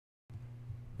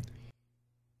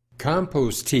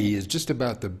Compost tea is just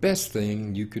about the best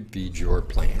thing you could feed your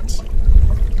plants.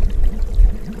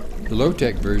 The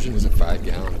low-tech version is a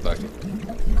 5-gallon bucket.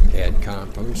 Add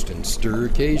compost and stir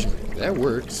occasionally. That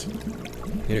works.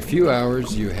 In a few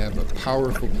hours, you have a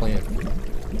powerful plant food.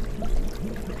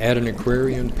 Add an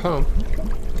aquarium pump,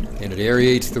 and it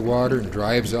aerates the water and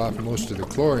drives off most of the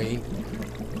chlorine.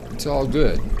 It's all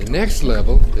good. The next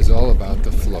level is all about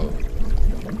the flow,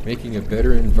 making a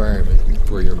better environment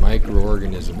for your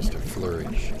microorganisms to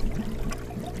flourish.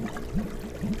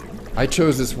 I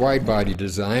chose this wide body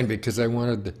design because I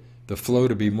wanted the flow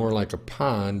to be more like a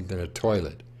pond than a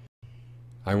toilet.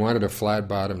 I wanted a flat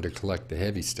bottom to collect the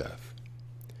heavy stuff.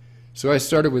 So I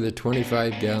started with a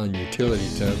 25-gallon utility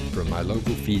tub from my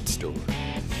local feed store.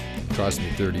 It cost me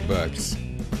 $30.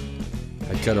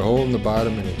 I cut a hole in the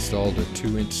bottom and installed a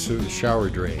 2-inch shower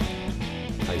drain.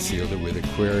 I sealed it with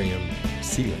aquarium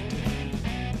sealant.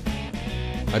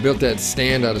 I built that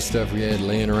stand out of stuff we had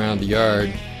laying around the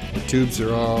yard. The tubes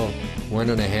are all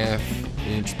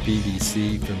 1.5-inch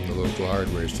PVC from the local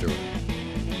hardware store.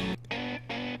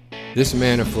 This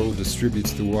manifold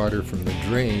distributes the water from the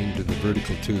drain to the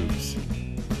vertical tubes.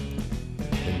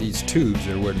 And these tubes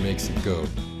are what makes it go.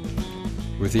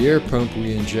 With the air pump,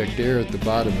 we inject air at the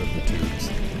bottom of the tubes,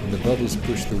 and the bubbles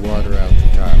push the water out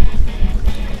the top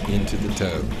into the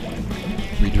tub.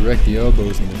 We direct the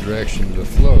elbows in the direction of the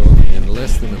flow, and in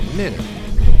less than a minute,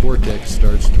 the vortex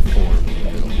starts to form in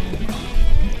the middle.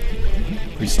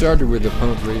 We started with a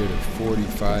pump rated at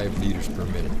 45 liters per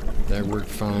minute. That worked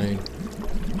fine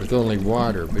with only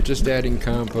water, but just adding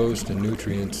compost and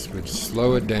nutrients would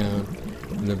slow it down,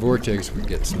 and the vortex would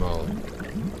get smaller.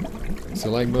 So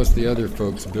like most of the other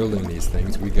folks building these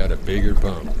things, we got a bigger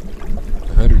pump,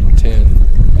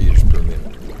 110 liters per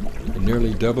minute. It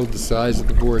nearly doubled the size of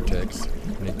the vortex,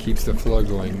 and it keeps the flow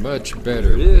going much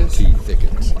better as the tea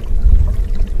thickens.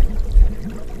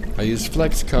 I used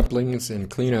flex couplings and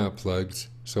clean-out plugs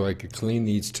so I could clean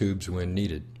these tubes when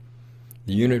needed.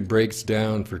 The unit breaks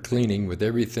down for cleaning with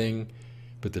everything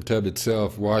but the tub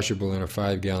itself washable in a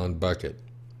 5-gallon bucket.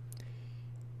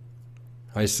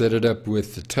 I set it up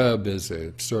with the tub as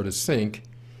a sort of sink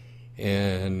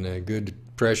and a good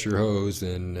pressure hose,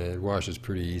 and it washes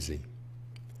pretty easy.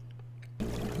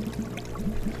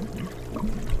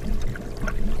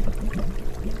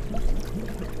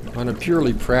 On a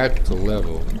purely practical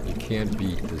level, you can't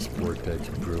beat this Vortex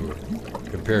Brewer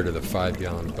compared to the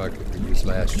 5-gallon bucket we used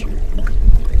last year.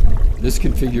 This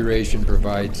configuration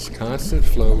provides constant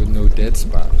flow with no dead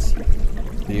spots.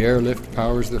 The airlift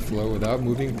powers the flow without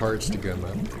moving parts to gum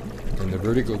up, and the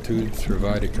vertical tubes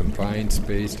provide a confined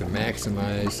space to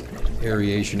maximize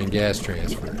aeration and gas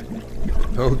transfer.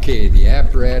 Okay, the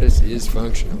apparatus is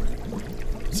functional.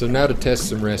 So now to test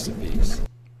some recipes.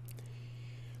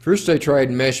 First I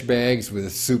tried mesh bags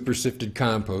with super sifted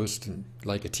compost,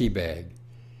 like a tea bag.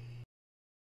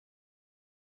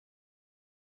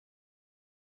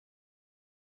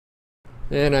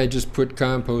 Then I just put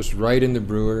compost right in the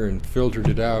brewer and filtered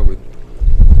it out with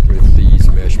these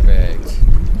mesh bags.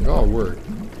 It all worked.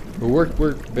 But what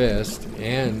worked best,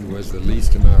 and was the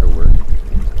least amount of work,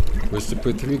 was to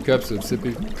put 3 cups of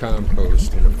sifted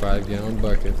compost in a 5-gallon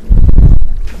bucket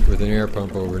with an air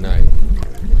pump overnight.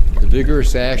 The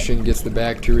vigorous action gets the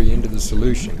bacteria into the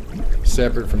solution,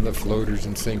 separate from the floaters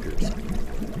and sinkers.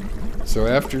 So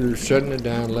after shutting it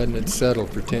down, letting it settle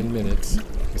for 10 minutes,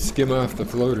 skim off the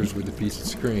floaters with a piece of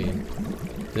screen,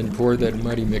 then pour that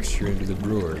muddy mixture into the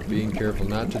brewer, being careful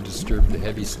not to disturb the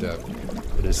heavy stuff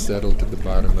that has settled to the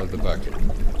bottom of the bucket.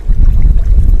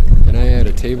 Then I add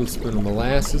a tablespoon of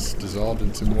molasses dissolved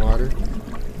in some water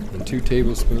and 2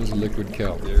 tablespoons of liquid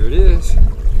kelp. There it is.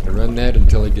 I run that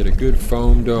until I get a good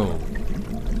foam dome.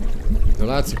 There are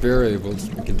lots of variables.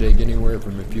 It can take anywhere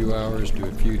from a few hours to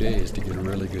a few days to get a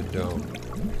really good dome.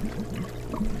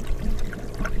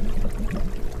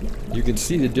 You can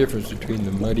see the difference between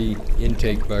the muddy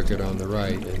intake bucket on the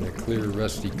right and the clear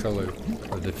rusty color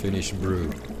of the finished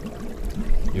brew.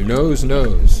 Your nose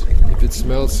knows. If it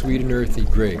smells sweet and earthy,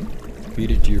 great. Feed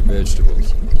it to your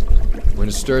vegetables. When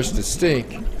it starts to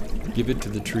stink, give it to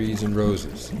the trees and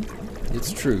roses.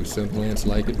 It's true, some plants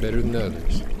like it better than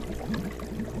others.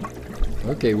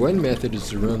 Okay, one method is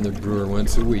to run the brewer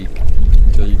once a week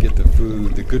until you get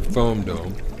the good foam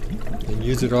dome, and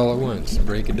use it all at once.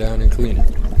 Break it down and clean it.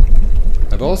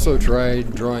 I've also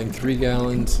tried drawing 3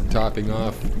 gallons and topping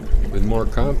off with more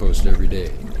compost every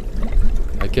day.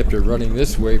 I kept it running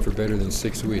this way for better than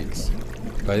 6 weeks.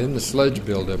 By then the sludge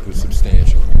buildup was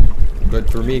substantial,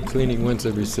 but for me cleaning once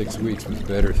every 6 weeks was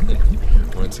better than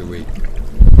once a week.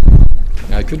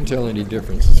 Now, I couldn't tell any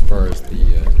difference as far as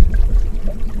the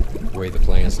way the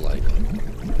plants liked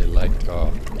it. They liked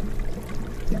call.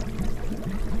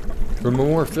 From a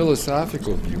more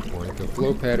philosophical viewpoint, the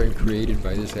flow pattern created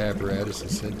by this apparatus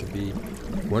is said to be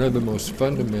one of the most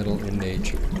fundamental in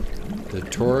nature. The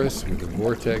torus with the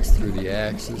vortex through the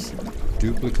axis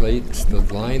duplicates the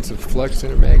lines of flux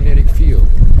in a magnetic field.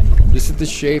 This is the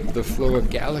shape of the flow of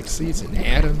galaxies and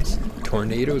atoms,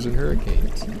 tornadoes and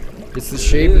hurricanes. It's the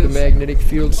shape of the magnetic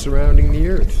field surrounding the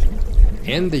Earth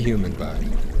and the human body.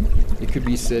 It could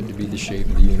be said to be the shape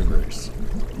of the universe.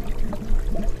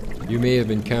 You may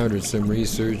have encountered some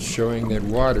research showing that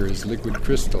water is liquid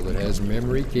crystal that has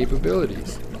memory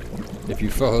capabilities. If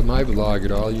you followed my blog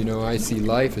at all, you know I see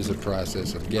life as a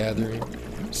process of gathering,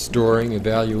 storing,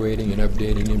 evaluating, and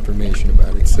updating information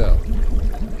about itself.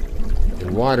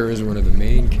 And water is one of the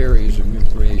main carriers of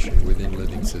information within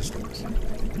living systems.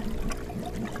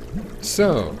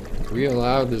 So, we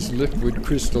allow this liquid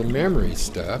crystal memory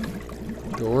stuff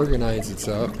to organize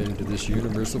itself into this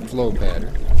universal flow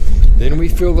pattern. Then we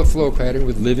fill the flow pattern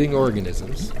with living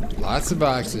organisms, lots of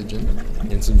oxygen,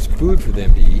 and some food for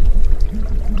them to eat.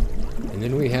 And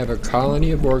then we have a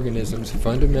colony of organisms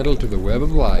fundamental to the web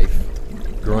of life,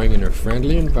 growing in a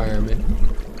friendly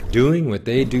environment, doing what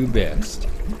they do best,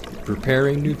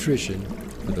 preparing nutrition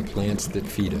for the plants that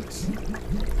feed us.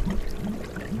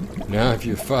 Now, if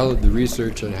you've followed the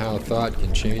research on how thought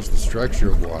can change the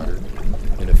structure of water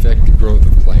and affect the growth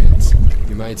of plants,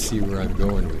 you might see where I'm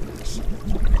going with this.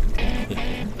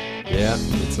 Yeah,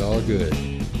 it's all good.